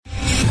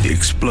The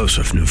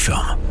explosive new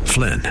film,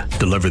 Flynn,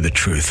 deliver the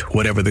truth,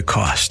 whatever the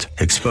cost,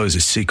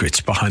 exposes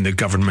secrets behind the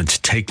government's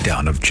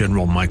takedown of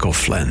General Michael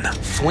Flynn.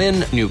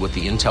 Flynn knew what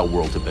the intel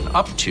world had been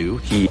up to.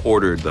 He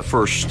ordered the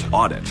first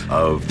audit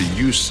of the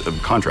use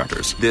of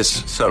contractors.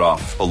 This set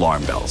off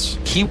alarm bells.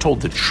 He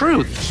told the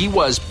truth. He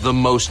was the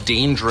most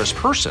dangerous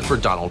person for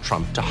Donald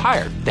Trump to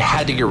hire. They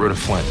had to get rid of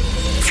Flynn.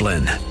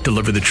 Flynn,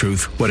 deliver the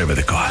truth, whatever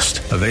the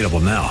cost. Available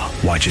now.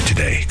 Watch it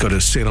today. Go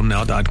to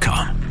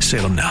salemnow.com.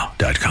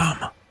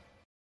 salemnow.com.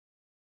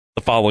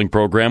 The following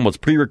program was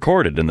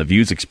pre-recorded, and the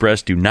views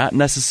expressed do not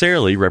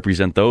necessarily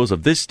represent those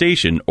of this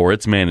station or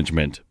its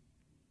management.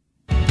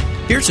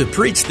 Here to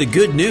preach the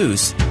good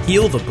news,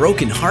 heal the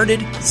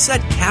brokenhearted,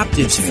 set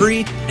captives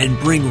free, and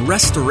bring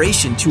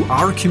restoration to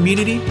our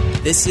community,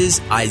 this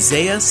is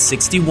Isaiah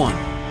 61.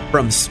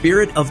 From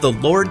Spirit of the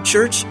Lord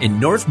Church in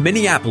North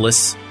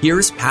Minneapolis,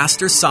 here's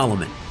Pastor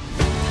Solomon.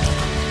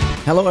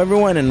 Hello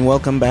everyone, and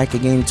welcome back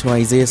again to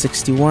Isaiah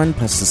 61.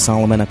 Pastor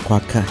Solomon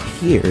Akwaka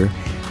here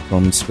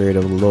from Spirit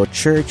of the Lord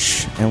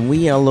Church, and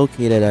we are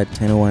located at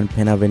 1001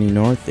 Penn Avenue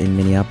North in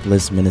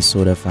Minneapolis,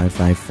 Minnesota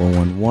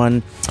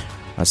 55411.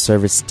 Our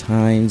service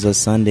times are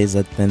Sundays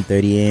at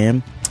 10:30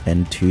 a.m.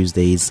 and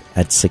Tuesdays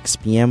at 6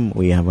 p.m.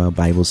 We have our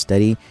Bible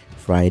study.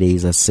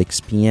 Fridays at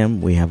 6 p.m.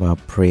 we have our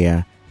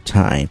prayer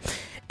time.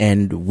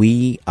 And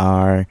we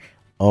are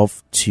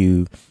off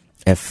to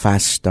a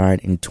fast start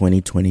in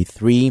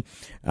 2023.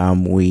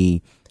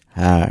 We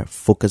are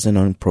focusing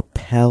on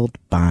Propelled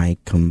by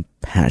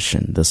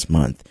Compassion this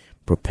month.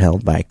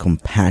 Propelled by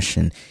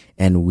compassion,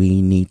 and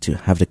we need to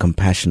have the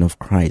compassion of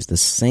Christ, the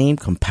same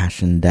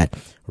compassion that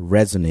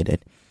resonated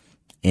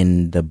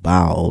in the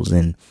bowels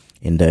and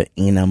in the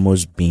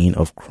innermost being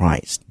of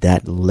Christ,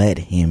 that led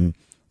him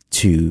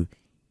to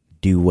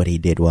do what he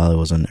did while he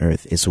was on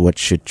earth. It's what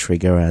should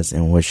trigger us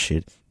and what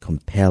should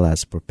compel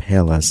us,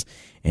 propel us,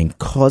 and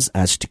cause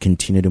us to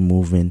continue to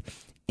move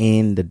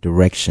in the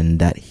direction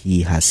that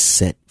he has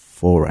set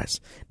for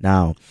us.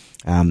 Now,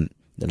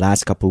 the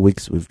last couple of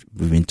weeks we've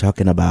been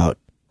talking about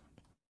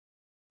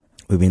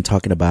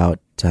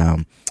the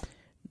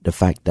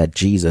fact that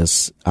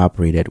Jesus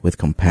operated with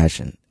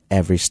compassion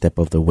every step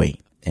of the way,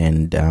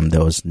 and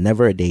there was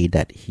never a day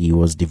that he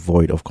was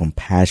devoid of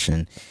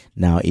compassion.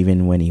 Now,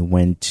 even when he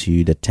went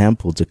to the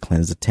temple to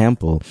cleanse the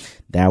temple,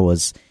 that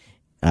was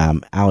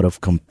out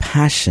of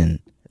compassion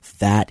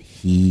that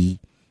he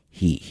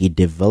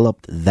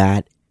developed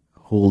that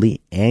holy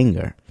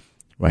anger.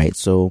 Right,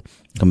 so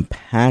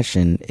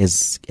compassion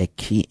is a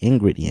key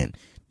ingredient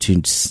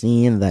to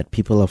seeing that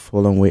people are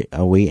falling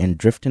away and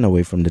drifting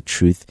away from the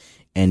truth,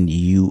 and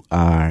you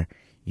are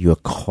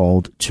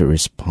called to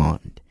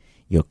respond.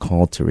 You're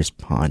called to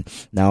respond.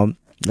 Now,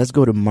 let's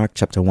go to Mark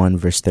chapter 1,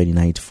 verse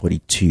 39 to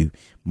 42.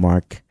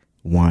 Mark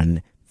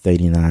 1,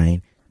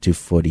 39 to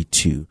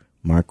 42.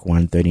 Mark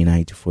 1,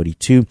 39 to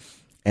 42.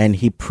 And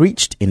he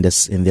preached in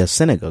their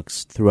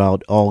synagogues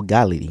throughout all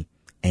Galilee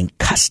and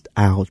cast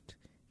out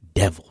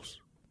devils.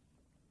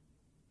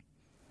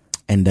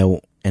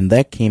 And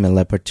there came a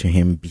leper to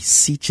him,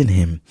 beseeching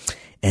him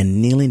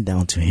and kneeling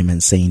down to him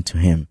and saying to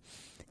him,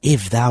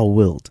 "If thou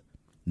wilt,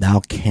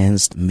 thou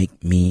canst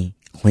make me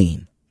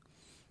clean."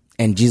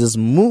 And Jesus,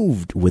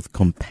 moved with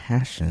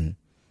compassion,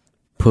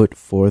 put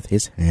forth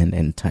his hand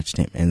and touched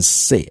him, and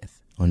saith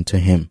unto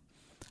him,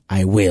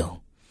 "I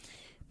will,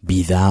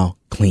 be thou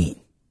clean."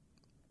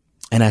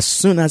 And as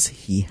soon as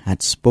he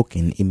had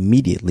spoken,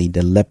 immediately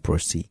the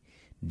leprosy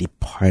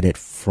departed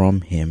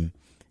from him,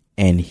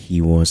 and he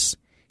was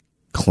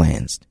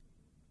cleansed.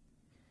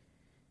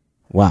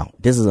 Wow,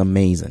 this is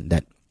amazing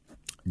that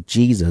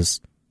Jesus,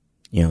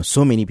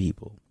 so many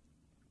people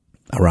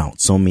around,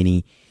 so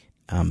many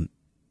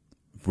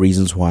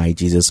reasons why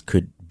Jesus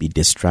could be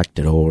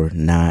distracted or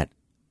not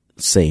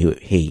say,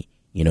 "Hey,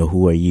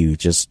 who are you?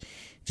 Just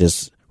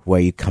where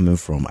are you coming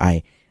from?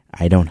 I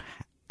don't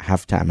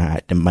have time.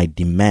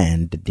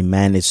 The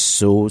demand is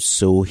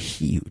so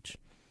huge."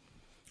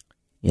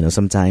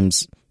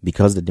 Sometimes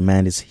because the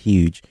demand is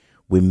huge,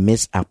 we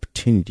miss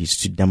opportunities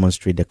to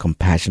demonstrate the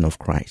compassion of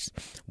Christ.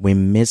 We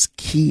miss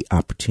key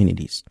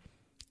opportunities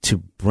to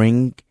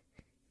bring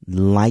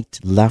light,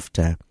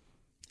 laughter,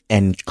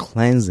 and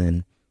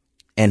cleansing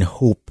and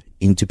hope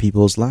into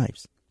people's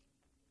lives.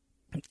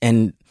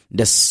 And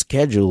the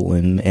schedule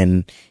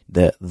and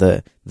the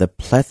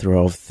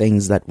plethora of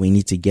things that we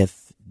need to get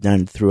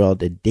done throughout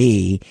the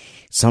day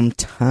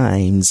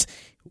sometimes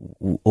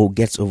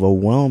gets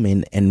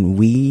overwhelming, and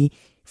we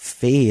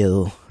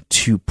fail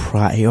to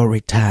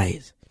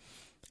prioritize.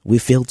 We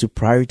fail to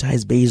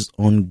prioritize based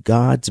on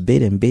God's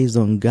bid and based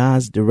on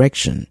God's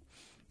direction.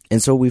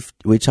 And so we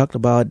talked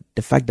about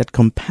the fact that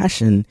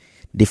compassion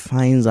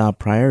defines our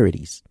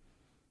priorities.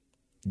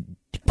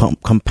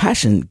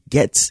 Compassion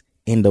gets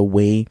in the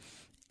way,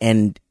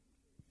 and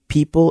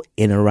people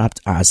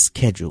interrupt our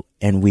schedule,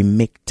 and we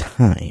make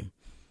time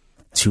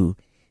to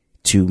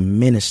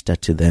minister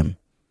to them,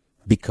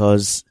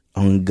 because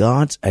on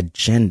God's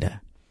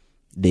agenda,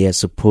 they are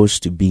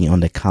supposed to be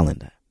on the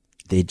calendar.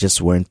 They just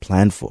weren't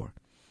planned for.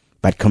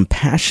 But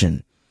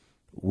compassion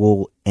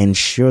will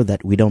ensure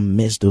that we don't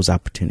miss those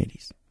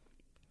opportunities.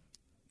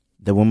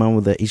 The woman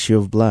with the issue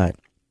of blood,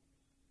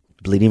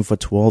 bleeding for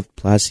 12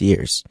 plus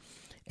years,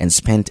 and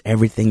spent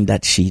everything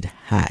that she'd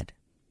had.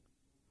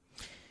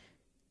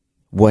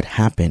 What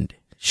happened?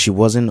 She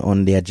wasn't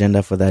on the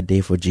agenda for that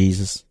day for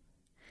Jesus.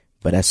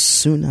 But as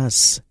soon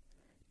as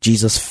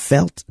Jesus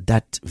felt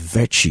that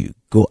virtue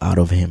go out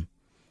of him,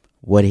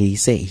 what did he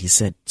say? He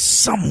said,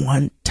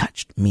 someone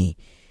touched me.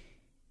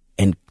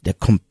 And the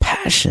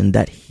compassion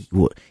that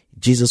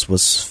Jesus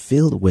was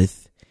filled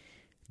with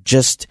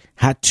just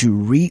had to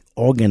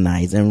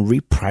reorganize and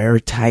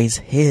reprioritize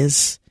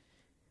his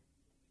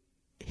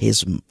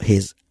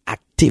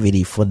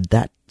activity for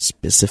that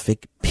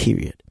specific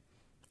period.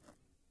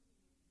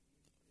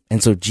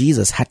 And so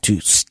Jesus had to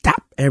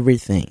stop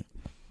everything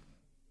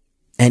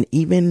and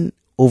even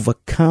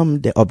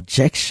overcome the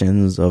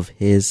objections of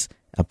his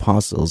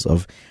apostles,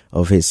 of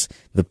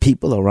the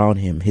people around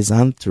him, his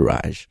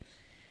entourage.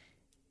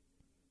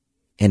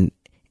 And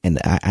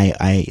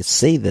I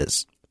say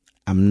this,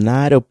 I'm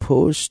not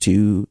opposed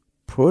to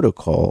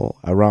protocol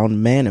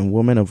around men and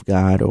women of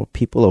God or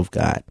people of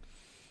God,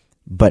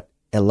 but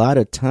a lot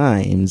of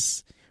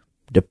times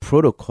the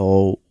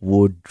protocol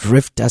will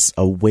drift us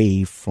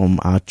away from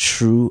our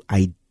true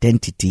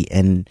identity,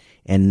 and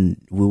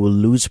we will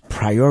lose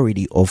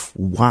priority of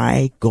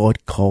why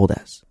God called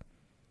us.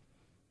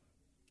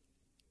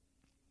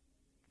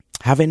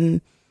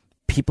 Having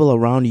people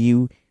around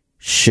you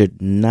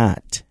should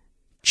not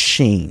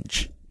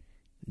change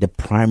the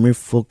primary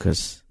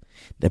focus,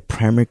 the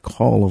primary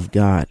call of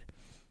God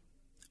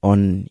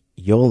on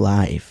your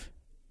life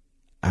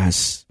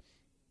as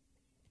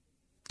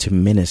to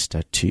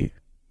minister to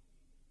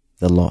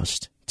the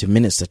lost, to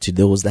minister to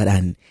those that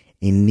are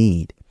in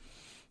need,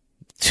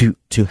 to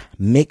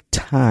make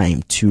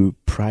time to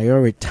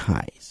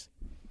prioritize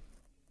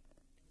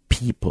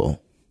people,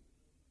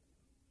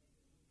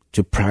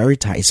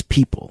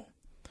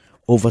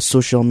 over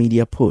social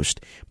media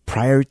posts,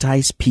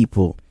 prioritize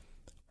people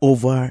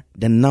over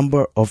the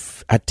number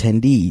of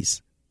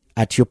attendees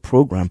at your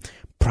program,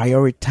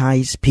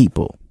 prioritize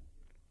people,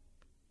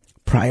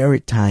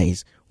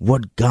 prioritize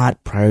what God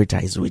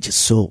prioritizes, which is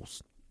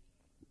souls.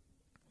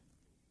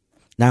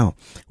 Now,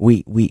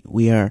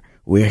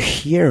 we're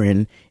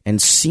hearing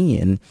and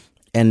seeing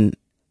and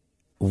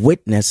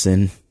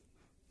witnessing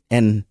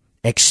and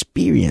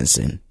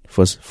experiencing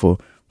for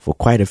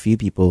quite a few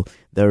people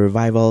the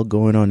revival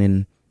going on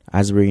in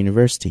Asbury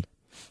University.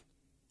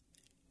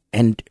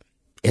 And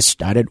it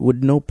started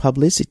with no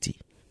publicity.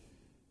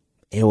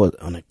 It was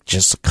on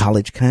just a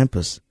college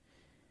campus.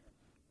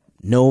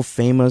 No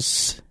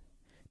famous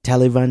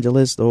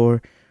televangelist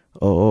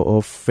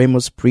or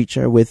famous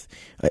preacher with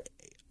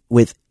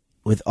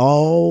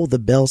all the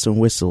bells and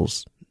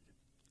whistles.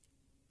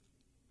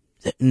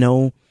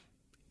 No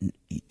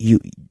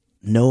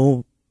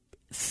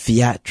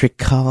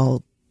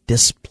theatrical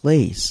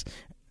displays.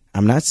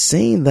 I'm not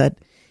saying that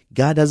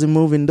God doesn't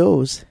move in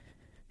those,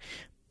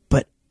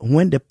 but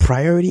when the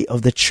priority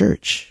of the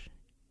church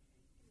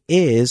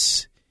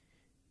is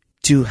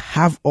to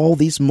have all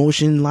these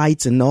motion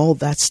lights and all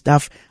that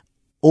stuff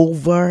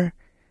over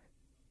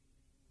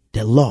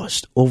the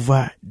lost,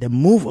 over the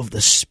move of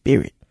the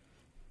Spirit,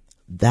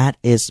 that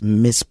is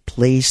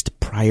misplaced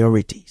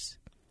priorities.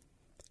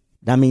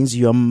 That means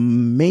you're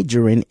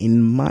majoring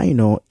in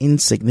minor,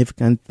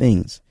 insignificant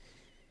things,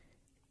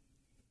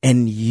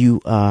 and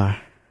you are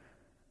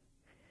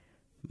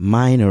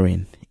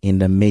minoring in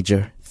the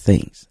major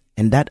things.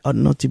 And that ought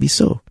not to be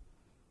so.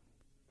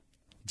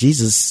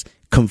 Jesus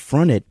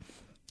confronted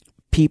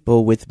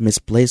people with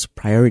misplaced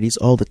priorities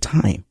all the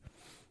time.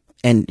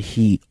 And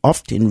he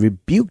often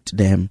rebuked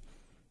them,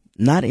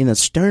 not in a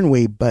stern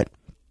way, but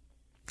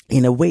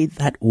in a way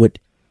that would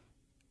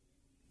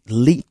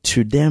lead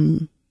to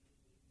them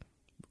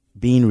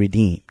being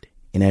redeemed,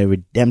 in a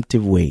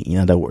redemptive way, in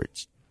other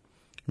words.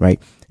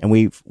 Right? And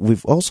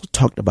we've also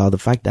talked about the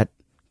fact that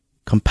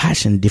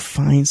compassion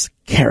defines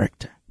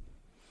character.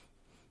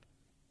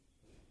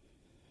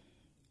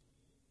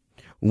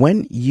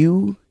 When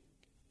you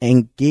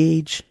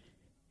engage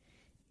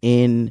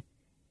in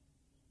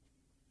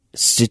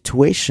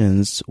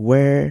situations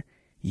where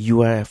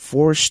you are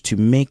forced to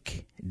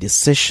make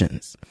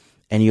decisions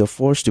and you're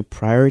forced to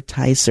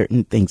prioritize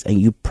certain things, and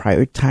you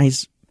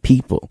prioritize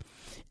people,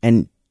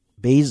 and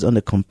based on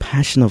the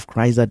compassion of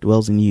Christ that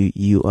dwells in you,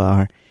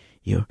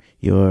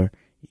 you're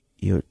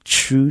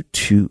true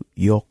to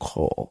your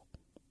call.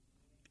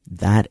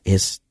 That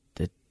is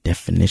the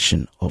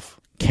definition of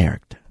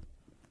character.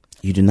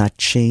 You do not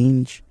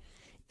change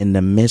in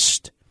the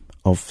midst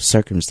of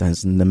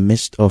circumstance, in the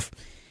midst of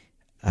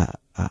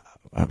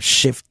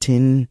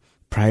shifting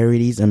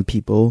priorities and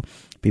people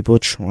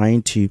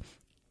trying to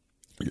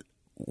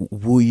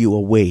woo you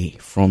away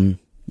from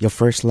your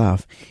first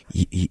love.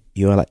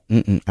 You're like,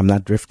 I'm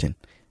not drifting.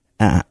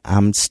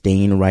 I'm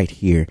staying right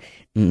here.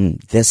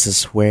 This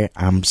is where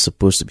I'm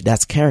supposed to be.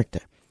 That's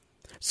character.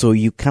 So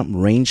you come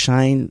rain,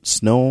 shine,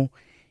 snow,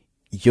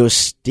 you're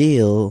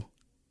still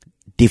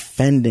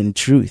defending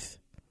truth.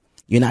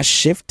 You're not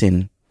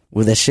shifting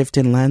with a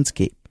shifting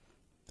landscape.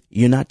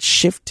 You're not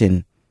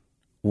shifting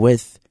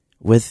with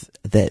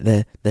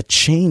the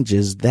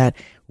changes that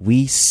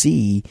we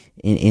see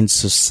in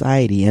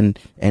society and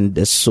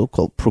the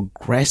so-called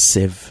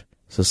progressive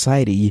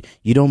society.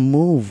 You don't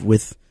move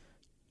with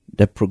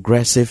the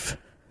progressive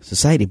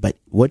society, but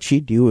what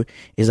you do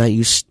is that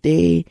you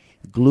stay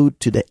glued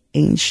to the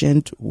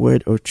ancient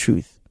word or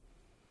truth,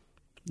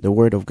 the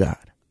word of God.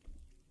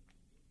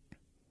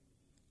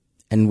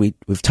 And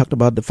we've talked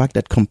about the fact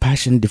that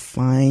compassion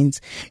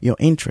defines your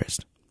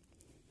interest.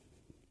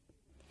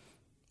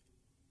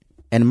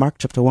 And Mark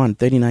chapter 1,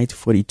 39 to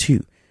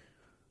 42,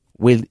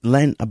 we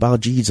learn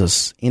about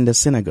Jesus in the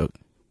synagogue,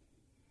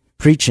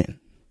 preaching,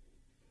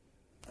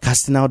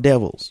 casting out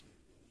devils.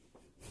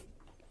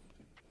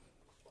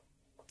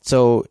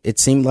 So it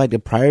seemed like the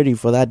priority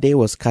for that day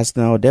was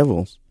casting out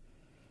devils.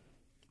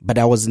 But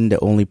that wasn't the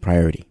only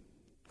priority.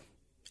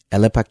 A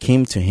leper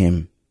came to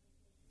him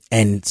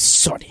and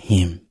sought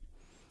him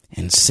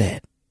and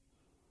said,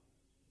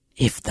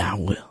 "If thou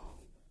wilt,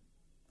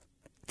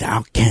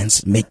 thou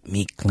canst make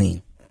me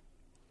clean."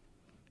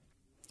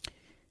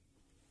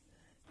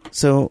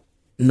 So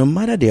no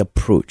matter the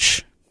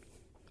approach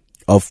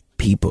of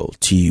people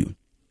to you,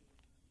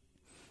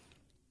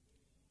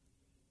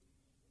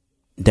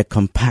 the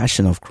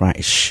compassion of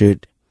Christ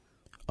should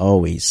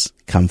always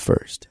come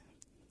first.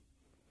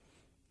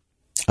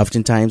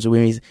 Oftentimes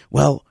we say,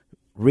 well,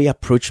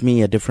 reapproach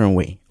me a different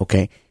way.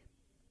 Okay.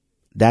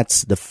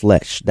 That's the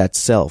flesh, that's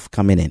self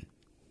coming in.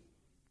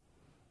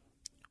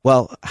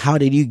 Well, how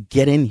did you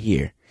get in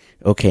here?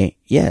 Okay.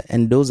 Yeah.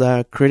 And those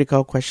are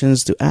critical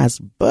questions to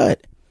ask,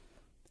 but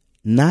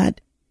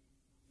not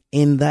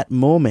in that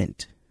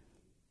moment.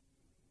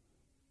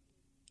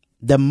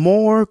 The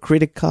more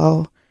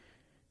critical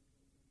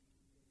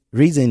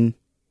reason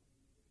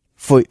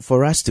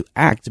for us to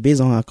act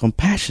based on our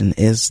compassion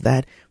is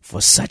that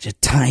for such a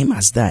time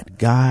as that,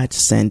 God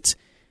sent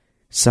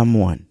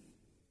someone.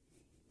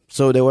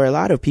 So there were a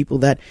lot of people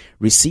that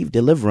received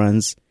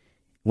deliverance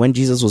when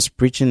Jesus was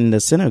preaching in the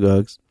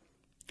synagogues,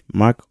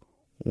 Mark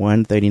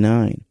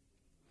 1:39.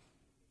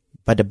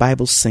 But the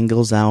Bible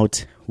singles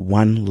out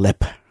one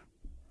leper.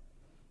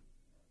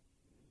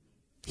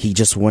 He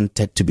just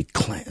wanted to be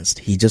cleansed.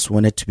 He just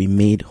wanted to be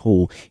made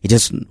whole. He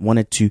just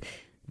wanted to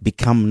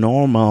become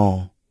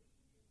normal.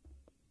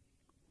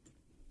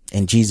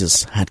 And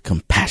Jesus had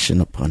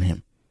compassion upon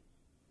him.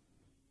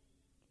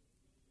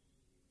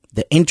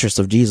 The interest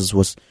of Jesus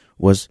was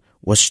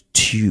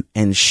to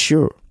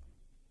ensure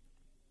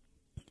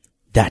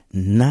that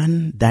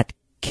none that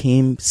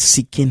came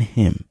seeking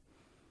him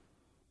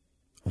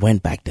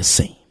went back the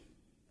same.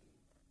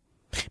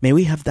 May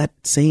we have that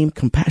same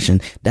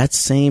compassion, that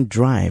same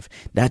drive,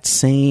 that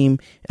same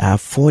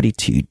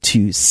fortitude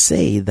to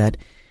say that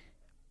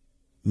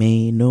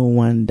may no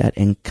one that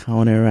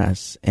encounter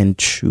us and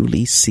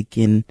truly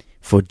seeking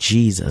for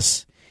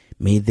Jesus,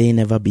 may they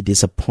never be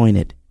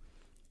disappointed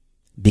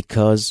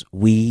because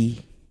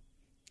we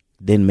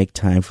didn't make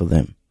time for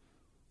them.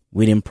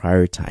 We didn't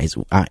prioritize.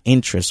 Our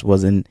interest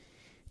wasn't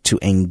to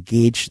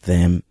engage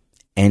them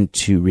and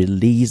to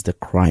release the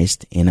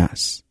Christ in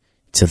us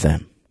to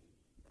them.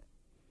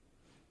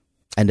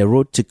 And the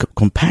road to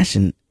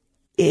compassion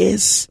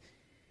is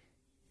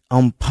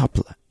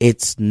unpopular.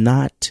 It's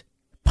not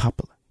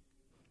popular.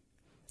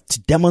 To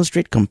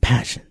demonstrate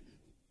compassion,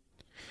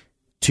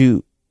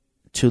 to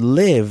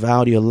live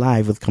out your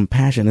life with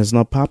compassion is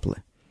not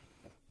popular.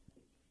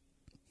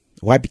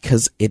 Why?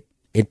 Because it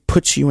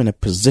puts you in a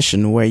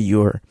position where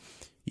you're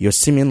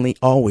seemingly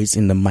always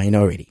in the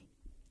minority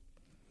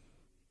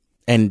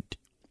and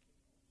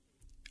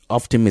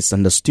often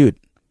misunderstood.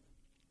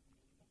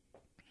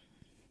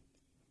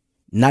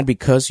 Not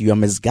because you are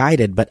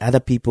misguided, but other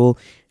people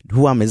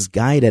who are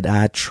misguided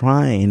are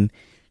trying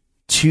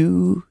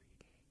to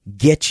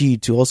get you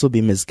to also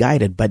be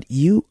misguided, but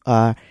you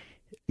are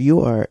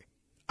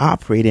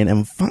operating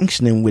and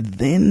functioning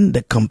within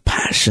the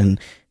compassion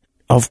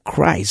of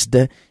Christ,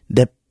 the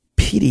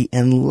pity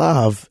and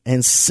love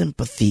and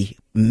sympathy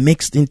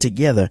mixed in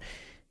together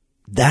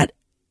that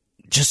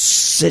just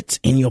sits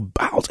in your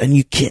bowels, and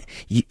you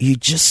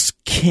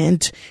just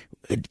can't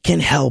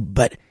help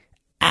but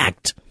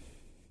act.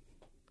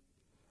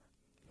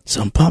 It's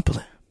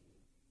unpopular.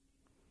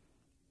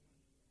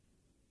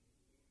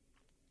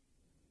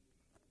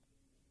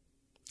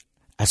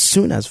 As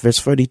soon as, verse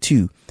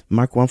 42,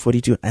 Mark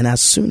 1:42, and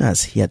as soon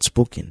as he had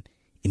spoken,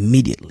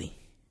 immediately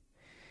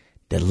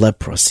the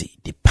leprosy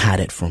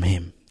departed from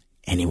him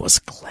and he was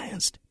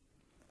cleansed.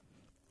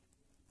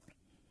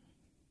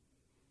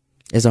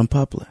 It's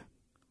unpopular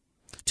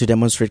to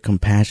demonstrate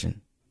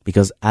compassion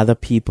because other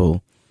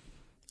people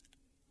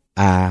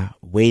are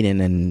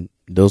waiting, and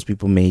those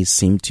people may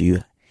seem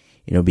to,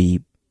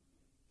 be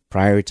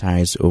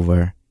prioritized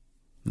over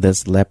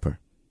this leper.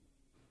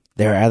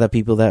 There are other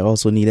people that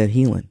also needed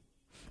healing.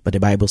 But the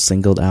Bible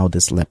singled out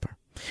this leper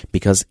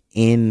because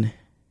in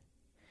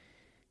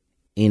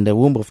the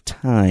womb of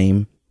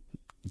time,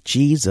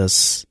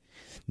 Jesus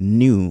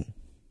knew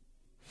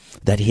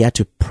that he had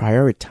to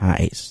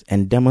prioritize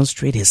and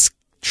demonstrate his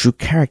true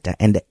character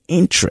and the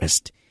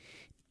interest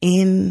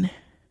in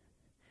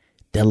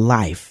the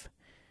life,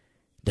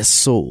 the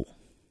soul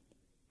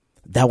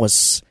that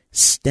was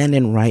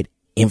standing right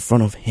in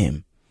front of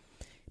him,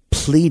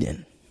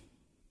 pleading,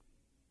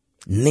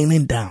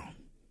 kneeling down,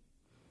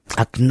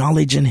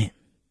 acknowledging him,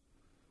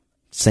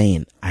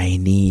 saying, I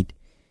need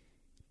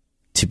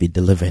to be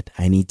delivered.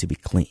 I need to be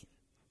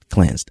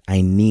cleansed.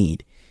 I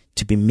need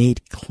to be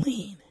made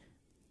clean.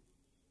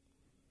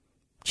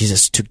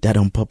 Jesus took that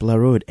unpopular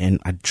road and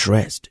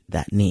addressed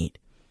that need,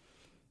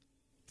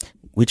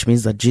 which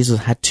means that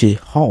Jesus had to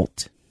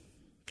halt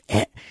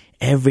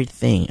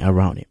everything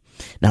around him.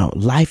 Now,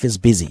 life is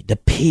busy. The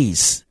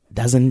pace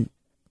doesn't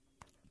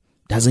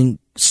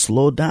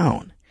slow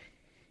down.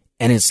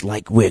 And it's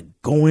like we're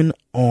going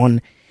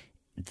on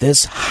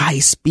this high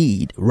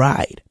speed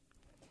ride.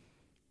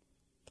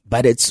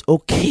 But it's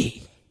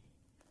okay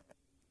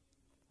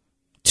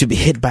to be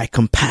hit by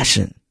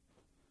compassion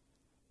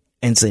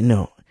and say,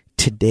 no,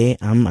 today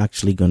I'm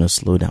actually going to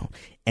slow down.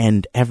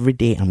 And every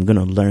day I'm going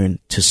to learn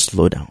to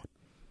slow down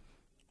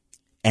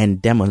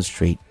and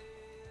demonstrate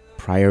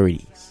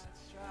priorities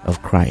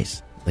of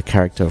Christ, the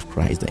character of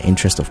Christ, the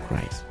interest of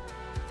Christ.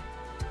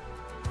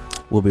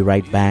 We'll be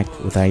right back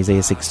with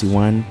Isaiah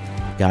 61.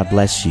 God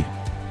bless you.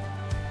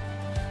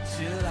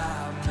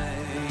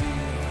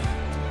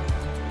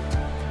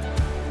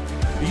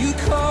 You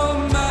call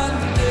my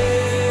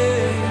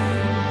name,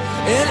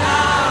 and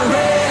I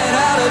ran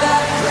out of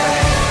that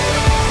grave,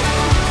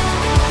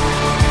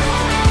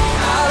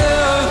 out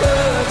of the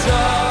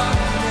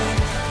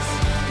darkness,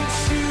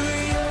 into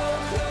your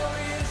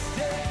glorious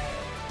day.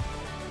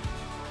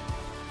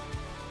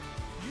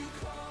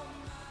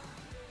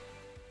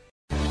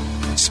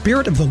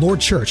 Spirit of the Lord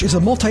Church is a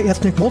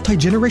multi-ethnic,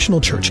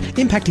 multi-generational church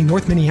impacting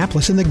North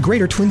Minneapolis and the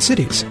greater Twin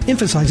Cities,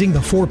 emphasizing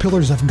the 4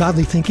 pillars of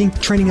godly thinking,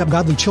 training up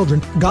godly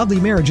children, godly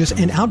marriages,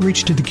 and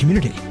outreach to the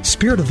community.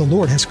 Spirit of the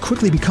Lord has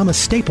quickly become a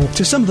staple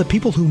to some of the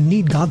people who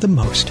need God the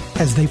most.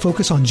 As they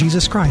focus on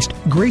Jesus Christ,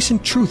 grace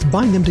and truth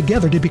bind them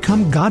together to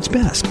become God's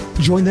best.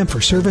 Join them for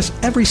service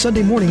every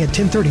Sunday morning at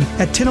 10:30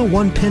 at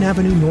 1001 Penn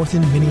Avenue North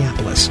in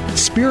Minneapolis.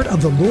 Spirit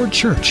of the Lord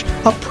Church,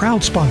 a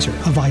proud sponsor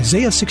of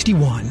Isaiah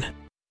 61.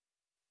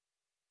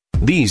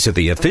 These are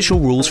the official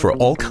rules for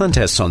all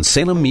contests on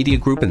Salem Media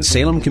Group and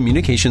Salem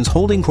Communications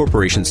Holding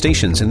Corporation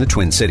stations in the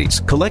Twin Cities.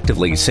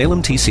 Collectively,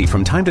 Salem TC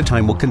from time to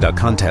time will conduct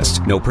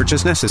contests. No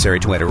purchase necessary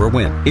to enter or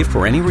win. If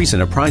for any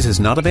reason a prize is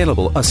not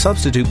available, a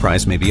substitute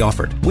prize may be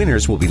offered.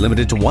 Winners will be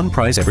limited to 1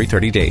 prize every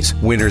 30 days.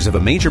 Winners of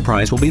a major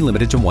prize will be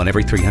limited to 1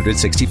 every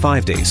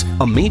 365 days.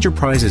 A major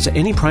prize is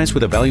any prize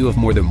with a value of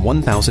more than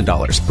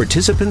 $1,000.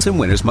 Participants and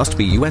winners must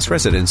be U.S.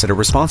 residents and are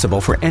responsible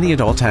for any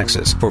adult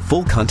taxes. For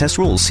full contest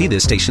rules, see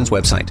this station's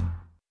website.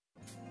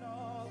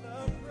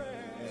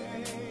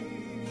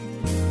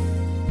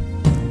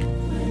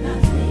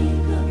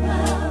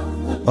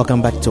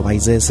 Welcome back to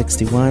Isaiah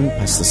 61.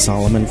 Pastor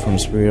Solomon from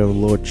Spirit of the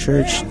Lord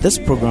Church. This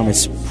program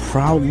is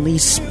proudly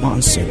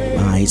sponsored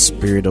by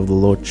Spirit of the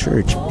Lord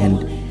Church. And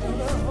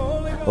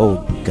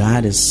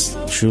God is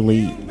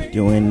truly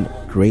doing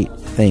great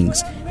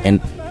things.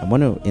 And I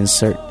want to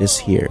insert this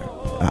here.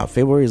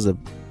 February is a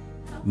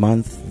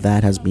month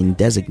that has been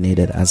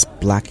designated as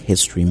Black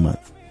History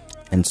Month.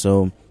 And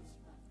so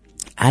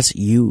as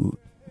you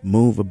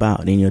move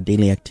about in your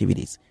daily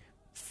activities,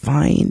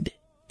 find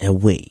a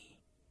way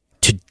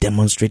to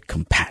demonstrate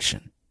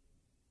compassion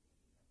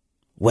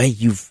where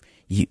you've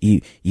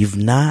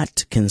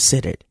not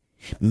considered.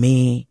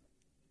 May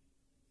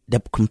the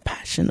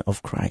compassion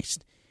of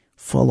Christ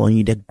fall on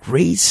you, the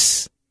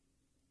grace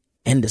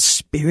and the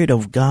Spirit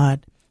of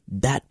God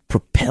that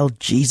propelled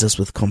Jesus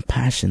with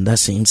compassion, that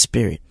same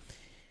Spirit,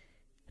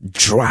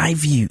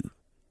 drive you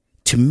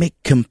to make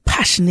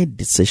compassionate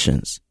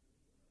decisions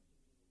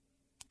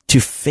to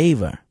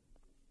favor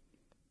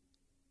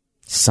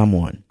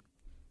someone,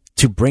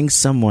 to bring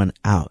someone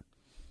out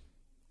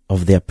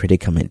of their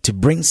predicament, to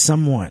bring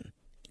someone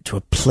to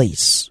a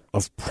place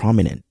of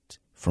prominence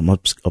from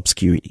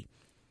obscurity.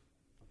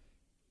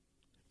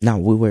 Now,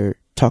 we were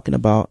talking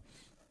about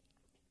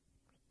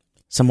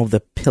some of the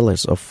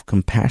pillars of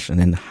compassion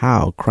and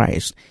how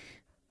Christ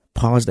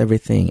paused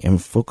everything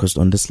and focused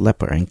on this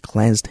leper and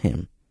cleansed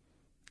him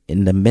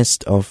in the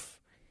midst of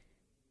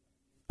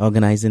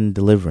organizing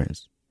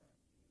deliverance.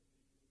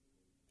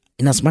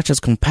 Inasmuch as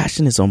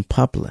compassion is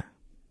unpopular,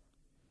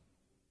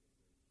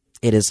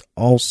 it is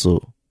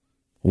also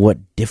what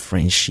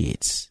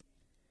differentiates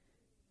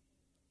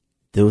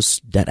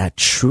those that are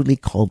truly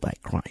called by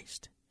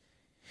Christ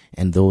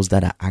and those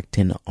that are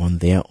acting on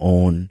their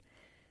own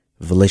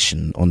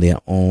volition, on their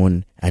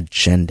own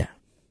agenda.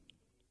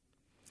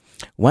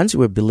 Once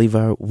you're a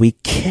believer, we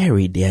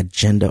carry the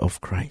agenda of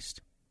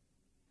Christ.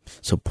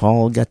 So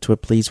Paul got to a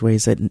place where he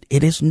said,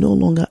 it is no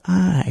longer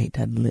I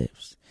that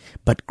lives,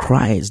 but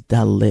Christ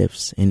that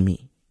lives in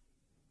me.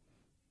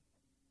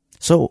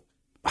 So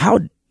how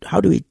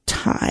do we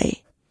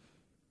tie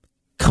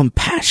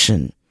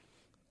compassion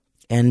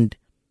and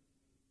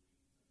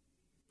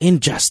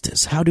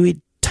injustice? How do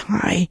we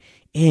tie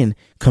in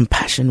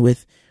compassion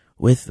with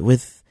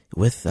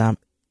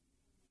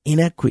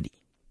inequity.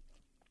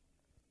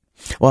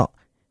 Well,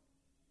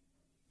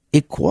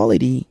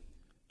 equality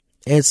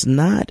is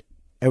not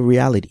a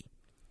reality.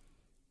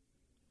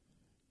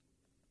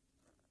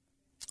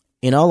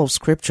 In all of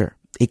Scripture,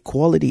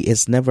 equality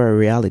is never a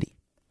reality.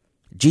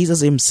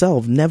 Jesus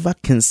himself never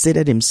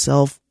considered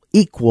himself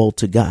equal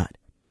to God,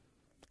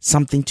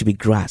 something to be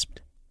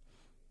grasped.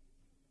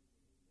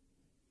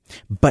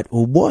 But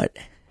what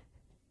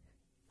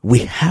we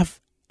have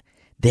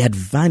the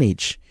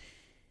advantage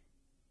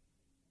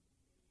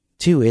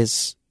to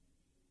is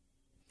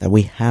that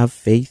we have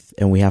faith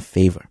and we have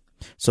favor.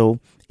 So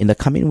in the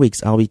coming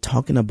weeks, I'll be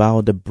talking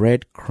about the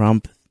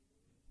breadcrumb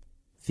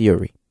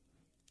theory,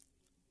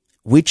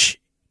 which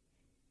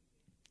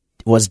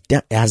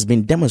has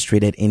been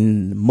demonstrated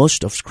in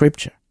most of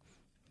Scripture,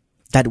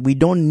 that we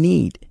don't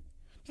need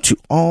to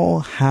all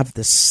have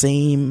the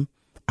same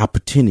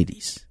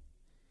opportunities,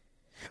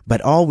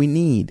 but all we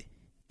need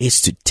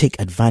is to take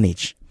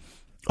advantage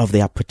of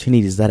the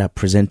opportunities that are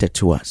presented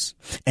to us.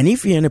 And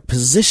if you're in a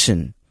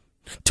position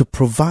to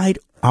provide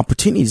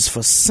opportunities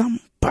for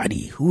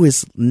somebody who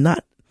is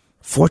not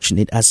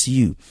fortunate as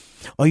you,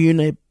 or you're in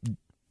a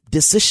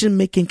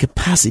decision-making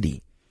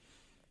capacity,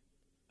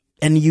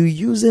 and you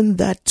using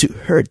that to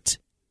hurt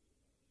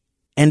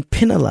and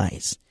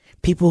penalize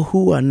people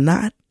who are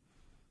not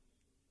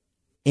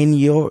in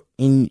your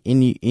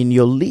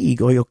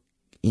league, or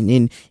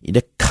in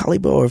the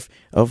caliber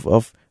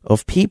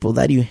of people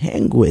that you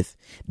hang with,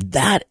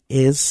 that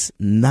is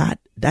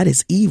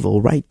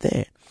evil right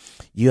there.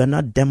 You are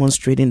not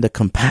demonstrating the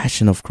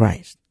compassion of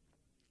Christ.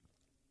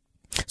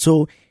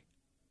 So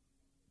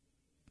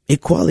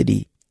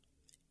equality,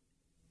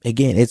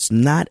 again, it's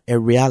not a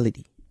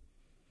reality.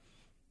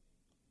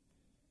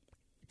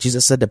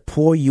 Jesus said the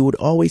poor you would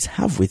always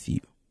have with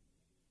you.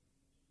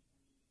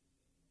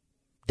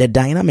 The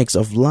dynamics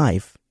of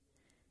life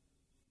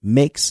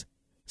makes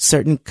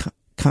certain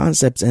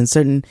concepts and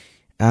certain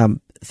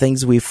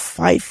things we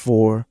fight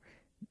for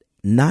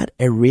not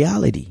a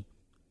reality.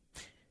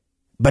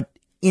 But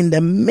in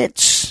the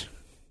midst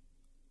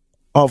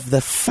of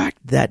the fact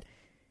that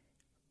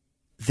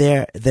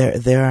there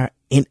are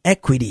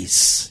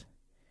inequities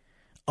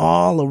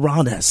all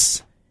around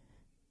us,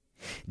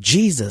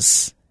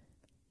 Jesus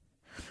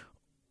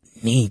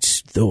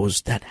needs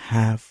those that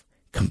have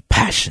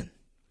compassion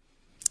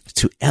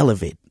to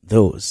elevate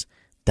those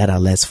that are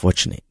less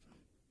fortunate.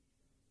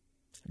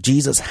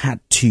 Jesus had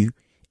to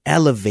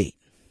elevate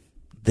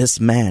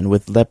this man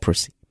with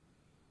leprosy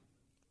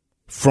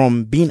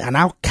from being an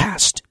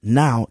outcast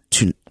now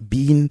to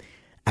being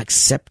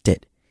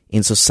accepted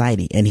in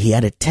society, and he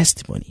had a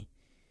testimony.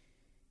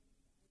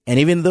 And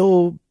even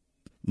though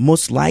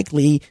most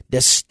likely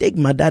the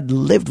stigma that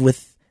lived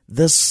with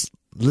this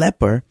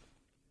leper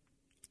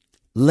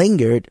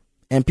lingered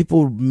and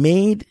people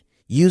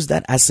use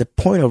that as a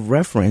point of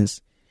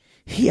reference,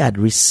 he had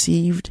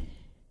received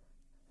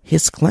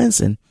his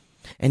cleansing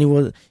and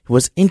he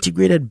was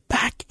integrated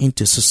back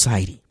into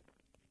society.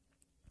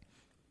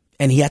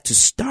 And he had to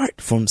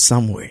start from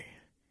somewhere.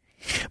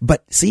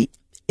 But see,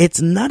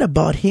 it's not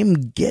about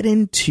him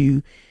getting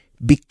to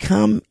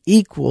become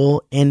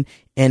equal and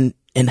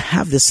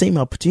have the same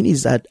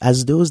opportunities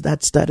as those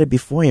that started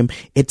before him.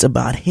 It's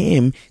about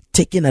him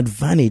taking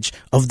advantage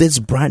of this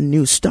brand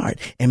new start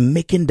and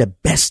making the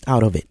best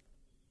out of it.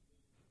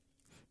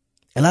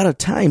 A lot of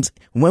times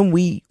when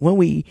we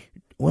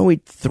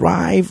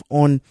thrive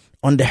on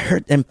the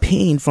hurt and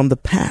pain from the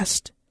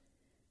past,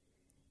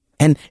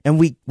 and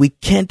we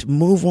can't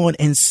move on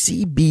and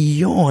see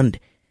beyond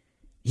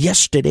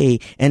yesterday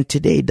and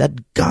today,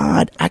 that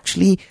God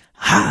actually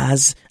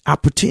has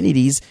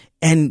opportunities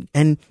and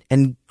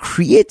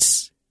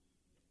creates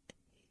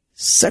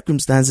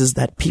circumstances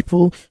that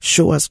people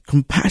show us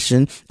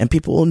compassion, and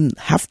people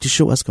have to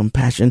show us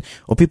compassion,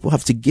 or people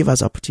have to give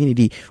us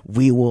opportunity,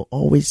 we will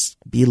always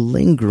be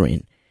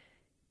lingering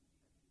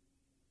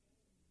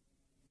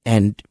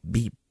and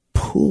be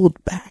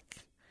pulled back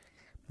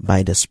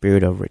by the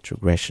spirit of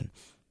retrogression.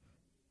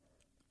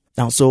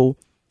 Now, so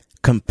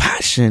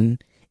compassion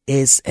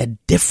is a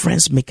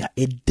difference maker.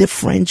 It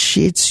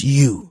differentiates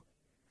you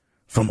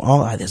from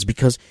all others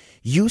because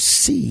you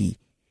see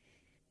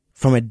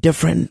from a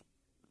different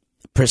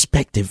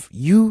perspective.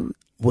 You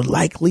would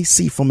likely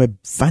see from a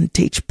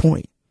vantage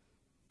point.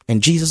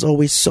 And Jesus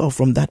always saw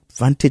from that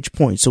vantage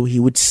point. So he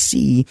would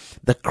see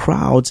the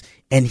crowds,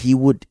 and he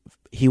would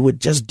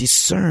just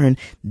discern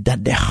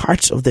that the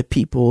hearts of the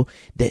people,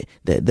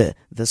 the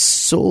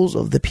souls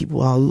of the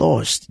people are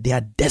lost. They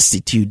are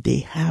destitute. They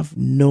have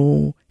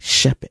no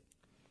shepherd.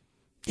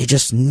 They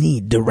just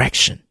need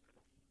direction.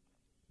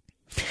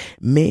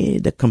 May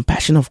the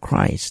compassion of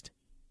Christ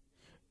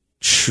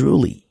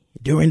truly,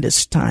 during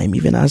this time,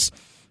 even as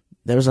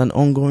there's an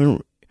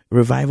ongoing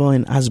revival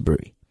in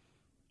Asbury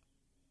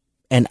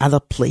and other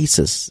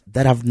places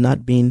that have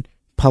not been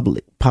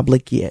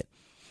public yet,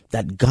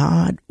 that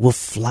God will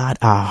flood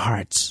our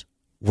hearts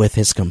with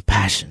his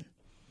compassion,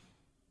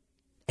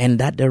 and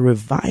that the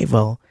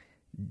revival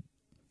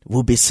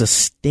will be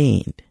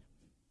sustained.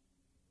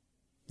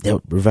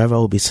 The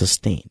revival will be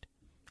sustained.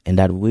 and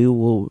that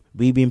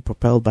we being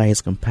propelled by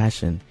his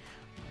compassion,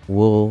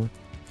 will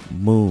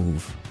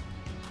move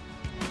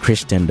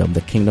Christendom,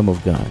 the kingdom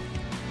of God,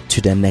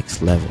 to the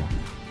next level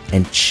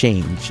and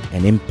change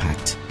and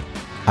impact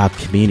our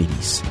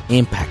communities,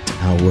 impact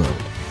our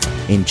world.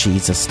 In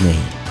Jesus'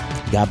 name,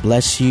 God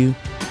bless you,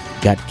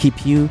 God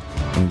keep you,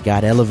 and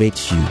God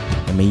elevates you,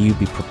 and may you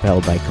be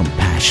propelled by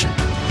compassion.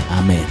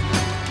 Amen.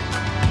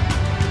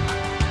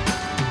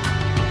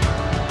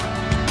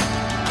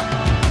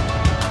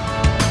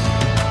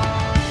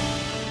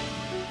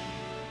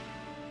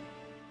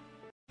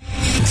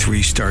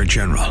 Three-star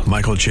General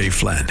Michael J.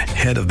 Flynn,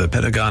 head of the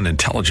Pentagon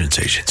Intelligence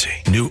Agency,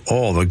 knew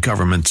all the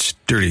government's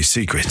dirty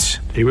secrets.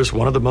 He was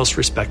one of the most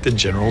respected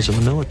generals in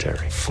the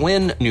military.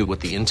 Flynn knew what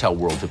the intel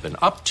world had been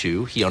up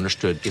to. He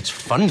understood its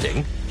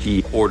funding.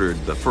 He ordered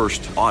the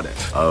first audit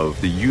of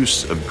the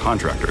use of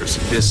contractors.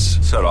 This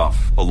set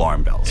off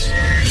alarm bells.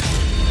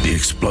 The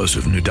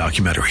explosive new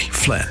documentary,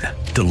 Flynn,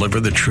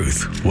 Deliver the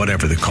Truth,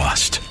 Whatever the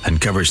Cost,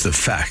 uncovers the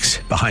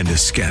facts behind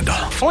this scandal.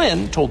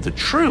 Flynn told the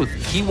truth.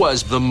 He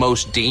was the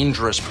most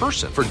dangerous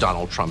person for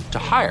Donald Trump to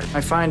hire. I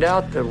find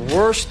out the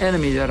worst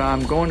enemy that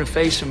I'm going to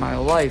face in my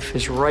life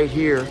is right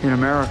here in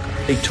America.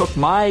 They took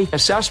my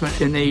assessment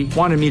and they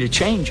wanted me to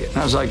change it. And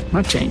I was like, I'm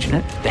not changing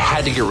it. They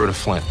had to get rid of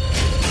Flynn.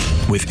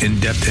 With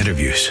in-depth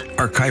interviews,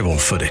 archival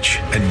footage,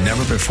 and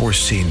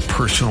never-before-seen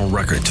personal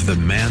records of the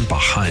man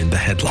behind the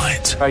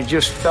headlines. I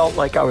just felt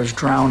like I was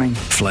drowning.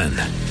 Flynn,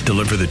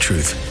 Deliver the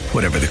Truth,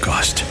 Whatever the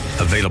Cost.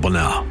 Available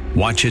now.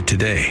 Watch it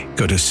today.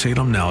 Go to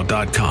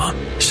salemnow.com.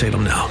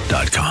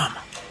 salemnow.com.